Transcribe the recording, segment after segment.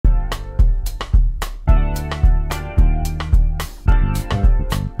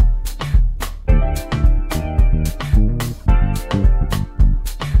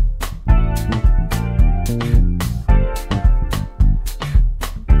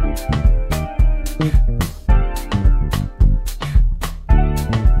Yeah,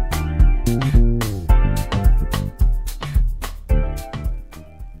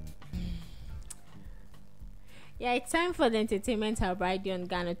 it's time for the entertainment hub right on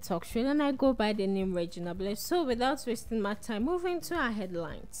Ghana Talk Show, and I go by the name Regina Bless. So, without wasting my time, moving to our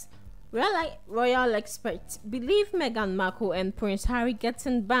headlines. Royal experts believe Meghan Markle and Prince Harry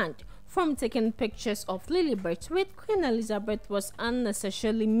getting banned from taking pictures of Lilibet with Queen Elizabeth was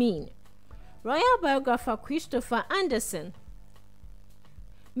unnecessarily mean. Royal biographer Christopher Anderson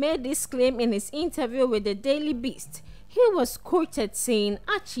made this claim in his interview with the Daily Beast. He was quoted saying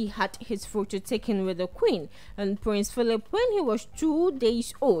Archie had his photo taken with the Queen and Prince Philip when he was 2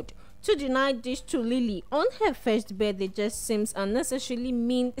 days old. To deny this to Lily on her first birthday just seems unnecessarily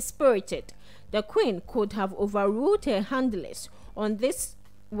mean-spirited. The Queen could have overruled her handlers on this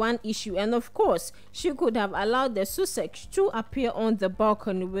one issue, and of course, she could have allowed the Sussex to appear on the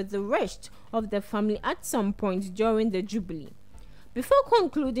balcony with the rest of the family at some point during the Jubilee. Before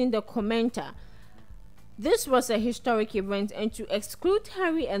concluding, the commenter, this was a historic event, and to exclude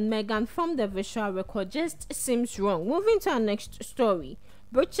Harry and Meghan from the visual record just seems wrong. Moving to our next story.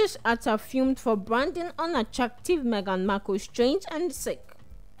 British actor fumed for branding unattractive Meghan Markle strange and sick.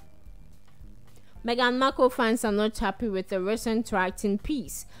 Meghan Markle fans are not happy with the recent writing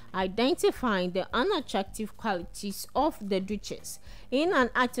piece identifying the unattractive qualities of the Duchess. In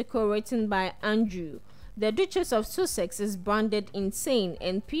an article written by Andrew, the Duchess of Sussex is branded insane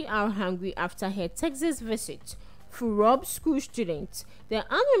and PR hungry after her Texas visit to rob school students. The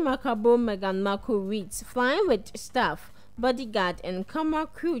unremarkable Meghan Markle reads, flying with staff, bodyguard and camera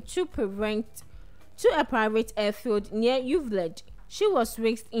crew to a private airfield near Uvalde. She was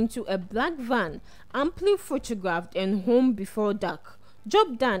whisked into a black van, amply photographed and home before dark.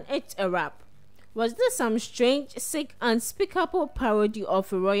 Job done, it's a wrap. Was this some strange, sick, unspeakable parody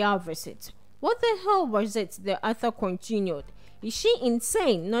of a royal visit? What the hell was it? The author continued. Is she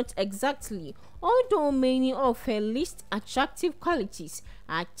insane? Not exactly. Although many of her least attractive qualities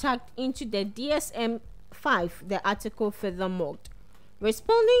are tagged into the DSM-5, the article further mocked.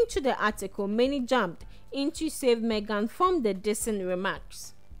 Responding to the article, many jumped in to save Meghan from the dissing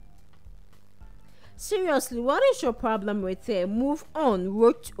remarks. Seriously, what is your problem with her? Move on,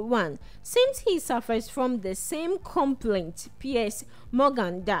 wrote one. Seems he suffers from the same complaint Piers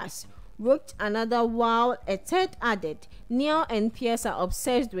Morgan does, wrote another, while a third added, Neil and Piers are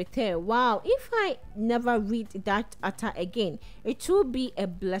obsessed with her. Wow, if I never read that utter again, it will be a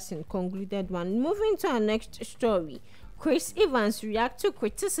blessing, concluded one. Moving to our next story. Chris Evans reacts to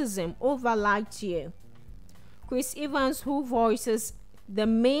criticism over Lightyear. Chris Evans, who voices the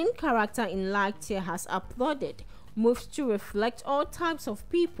main character in Lightyear, has applauded moves to reflect all types of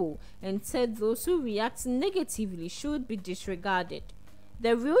people and said those who react negatively should be disregarded.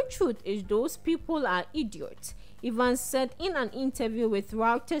 The real truth is those people are idiots, Evans said in an interview with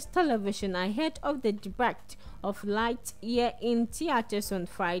Reuters Television ahead of the debate of Lightyear in theaters on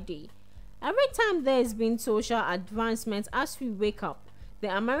Friday. Every time there has been social advancement as we wake up,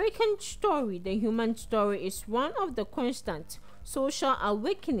 the American story, the human story, is one of the constant social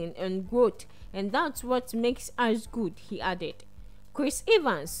awakening and growth, and that's what makes us good, he added. Chris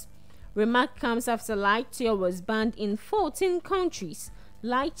Evans' remark comes after Lightyear was banned in 14 countries.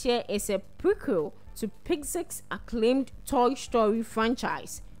 Lightyear is a prequel to Pixar's acclaimed Toy Story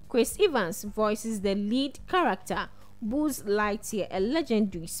franchise. Chris Evans voices the lead character, Buzz Lightyear, a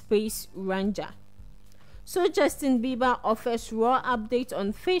legendary space ranger. So Justin Bieber offers raw update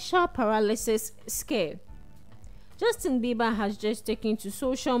on facial paralysis scare. Justin Bieber has just taken to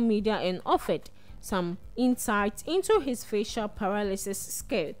social media and offered some insights into his facial paralysis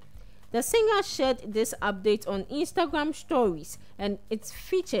scare. The singer shared this update on Instagram stories, and it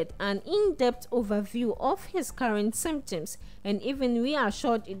featured an in-depth overview of his current symptoms and even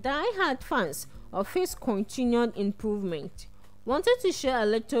reassured die-hard fans of his continued improvement. Wanted to share a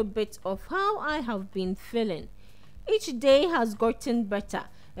little bit of how I have been feeling. Each day has gotten better,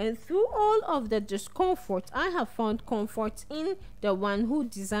 and through all of the discomfort, I have found comfort in the one who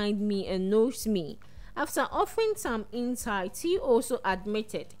designed me and knows me. After offering some insight, he also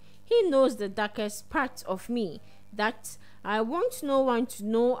admitted he knows the darkest parts of me that I want no one to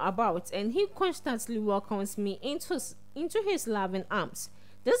know about, and he constantly welcomes me into his loving arms.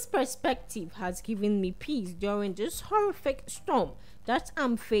 This perspective has given me peace during this horrific storm that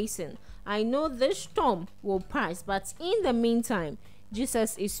I'm facing. I know this storm will pass, but in the meantime,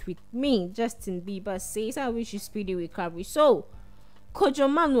 Jesus is with me, Justin Bieber says. I wish you speedy recovery. So,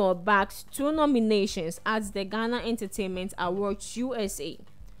 Kojo Manuel bags 2 nominations at the Ghana Entertainment Awards USA.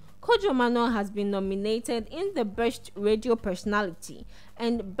 Kojo Manuel has been nominated in the Best Radio Personality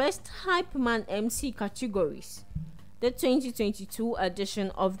and Best Hype Man MC categories. The 2022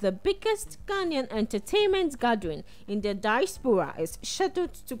 edition of the biggest Ghanaian entertainment gathering in the diaspora is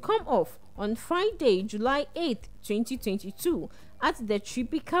scheduled to come off on Friday, July 8, 2022 at the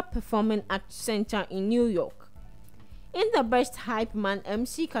Tribeca Performing Arts Center in New York. In the Best Hype Man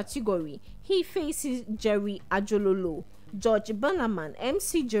MC category, he faces Jerry Ajololo, George Bannerman,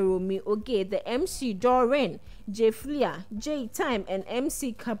 MC Jerome Oge, the MC Doreen, J Flia, J Time, and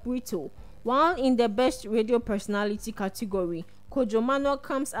MC Cabrito. While in the Best Radio Personality category, Kojo Manuel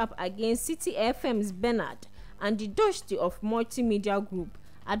comes up against City FM's Bernard and the Doshti of Multimedia Group,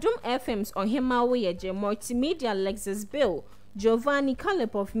 Adum FM's Ohima Weyeje Multimedia Lexus Bill, Giovanni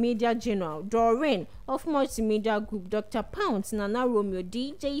Caleb of Media General, Doreen of Multimedia Group, Dr. Pounds, Nana Romeo,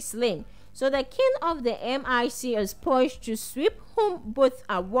 DJ Slim. So the king of the MIC is poised to sweep home both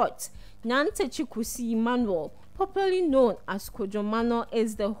awards. Nante Chikusi Manuel, popularly known as Kojo Manuel,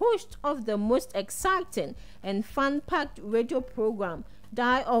 is the host of the most exciting and fun-packed radio program,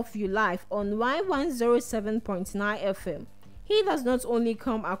 Die of You Live, on Y107.9 FM. He does not only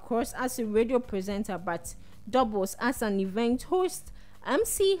come across as a radio presenter but doubles as an event host,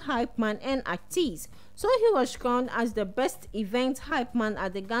 MC, hype man, and artiste. So he was crowned as the best event hype man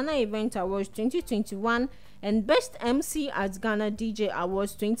at the Ghana Event Awards 2021 and best MC at Ghana DJ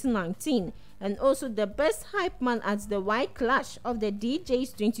Awards 2019, and also the best hype man at the Y Clash of the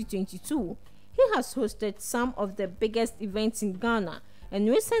DJs 2022. He has hosted some of the biggest events in Ghana and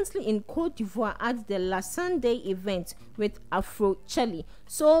recently in Cote d'Ivoire at the La Sunday event with Afro Chelly.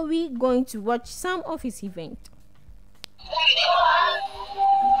 So we're going to watch some of his event.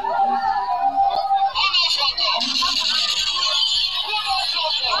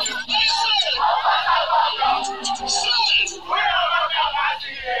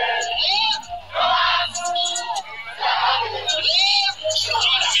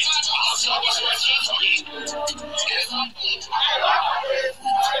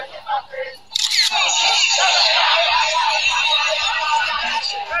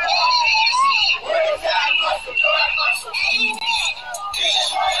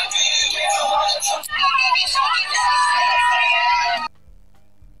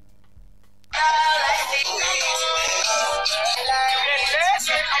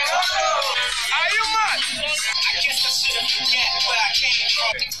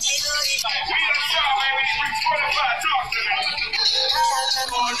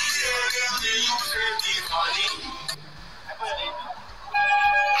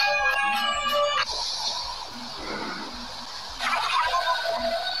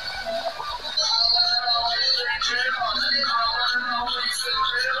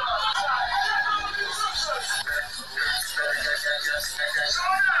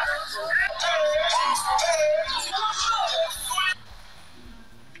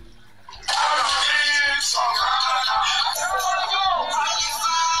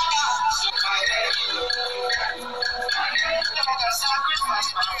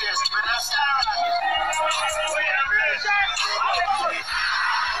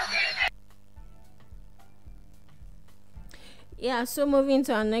 Yeah, so moving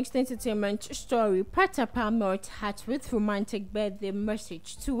to our next entertainment story, Patapaa melts heart with romantic birthday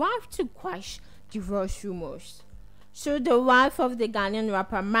message to wife to quash divorce rumors. So the wife of the Ghanaian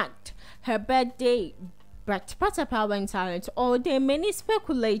rapper marked her birthday, but Patapaa went silent all day. Many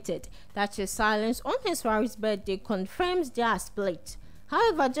speculated that his silence on his wife's birthday confirms their split.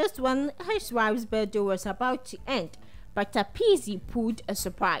 However, just when his wife's birthday was about to end, Patapaa pulled a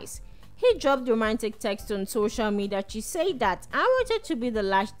surprise. He dropped romantic text on social media to say that I wanted to be the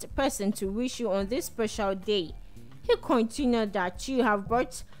last person to wish you on this special day. He continued that you have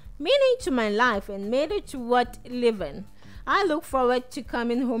brought meaning to my life and made it worth living. I look forward to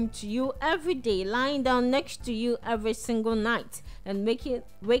coming home to you every day, lying down next to you every single night, and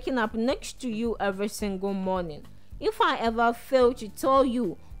waking up next to you every single morning. If I ever fail to tell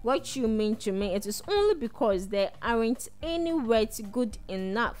you what you mean to me, it is only because there aren't any words good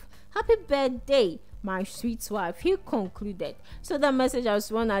enough. Happy birthday, my sweet wife, he concluded. So the message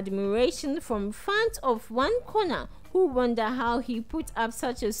has won admiration from fans of One Corner who wonder how he put up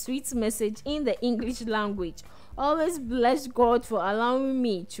such a sweet message in the English language. Always bless God for allowing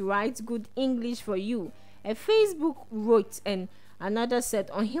me to write good English for you. A Facebook wrote, and another said,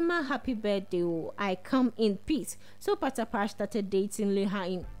 on him a happy birthday, oh, I come in peace. So Patapaa started dating Leha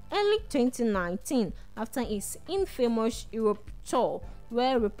in early 2019 after his infamous Europe tour,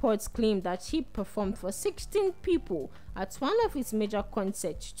 where reports claim that he performed for 16 people at one of his major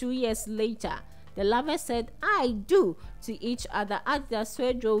concerts. 2 years later, The lovers said "I do" to each other at their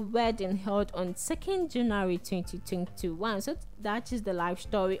Swedro wedding held on 2nd January 2021. So that is the life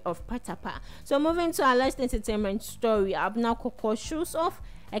story of Patapaa. So moving to our last entertainment story, Abena Korkor shows off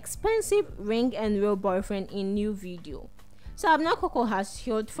expensive ring and real boyfriend in new video. So Abena Korkor has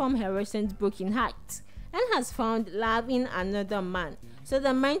healed from her recent broken heart and has found love in another man. So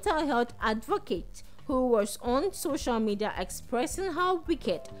the mental health advocate, who was on social media expressing how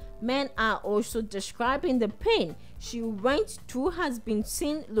wicked men are, also describing the pain she went through, has been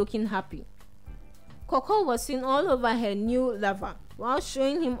seen looking happy. Korkor was seen all over her new lover while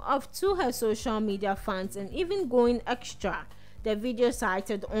showing him off to her social media fans and even going extra. The video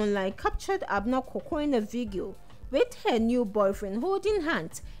cited online captured Abena Korkor in a video with her new boyfriend holding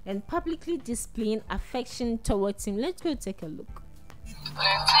hands and publicly displaying affection towards him. Let's go take a look.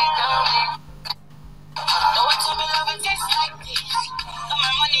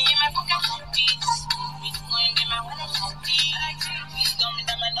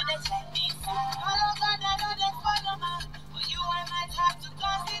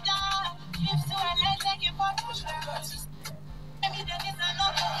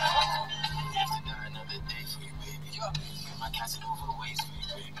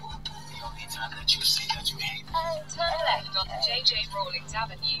 Turn left on JJ Rawlings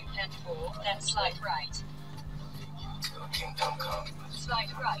Avenue, then 4, then slide right.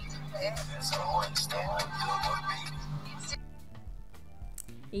 Slide right.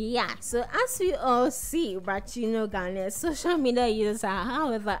 Yeah, so as we all see, but Ghana social media users are,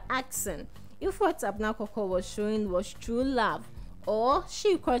 however, asking if what Abena Korkor was showing was true love, or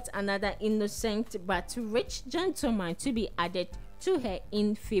she caught another innocent but rich gentleman to be added to her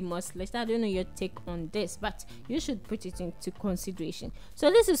infamous list. I don't know your take on this, but you should put it into consideration. So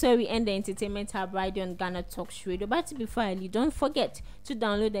this is where we end the entertainment hub right on Ghana Talks Radio. But before I leave, don't forget to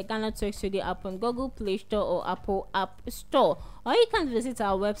download the Ghana Talks Radio app on Google Play Store or Apple App Store, or you can visit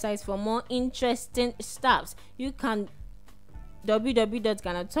our website for more interesting stuffs. You can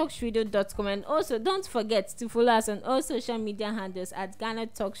www.ghanatalksradio.com, and also don't forget to follow us on all social media handles at Ghana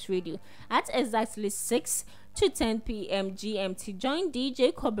Talks Radio at exactly 6 to 10 p.m. GMT. Join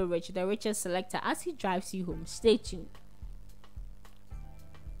DJ Kojo, the richest selector, as he drives you home. Stay tuned.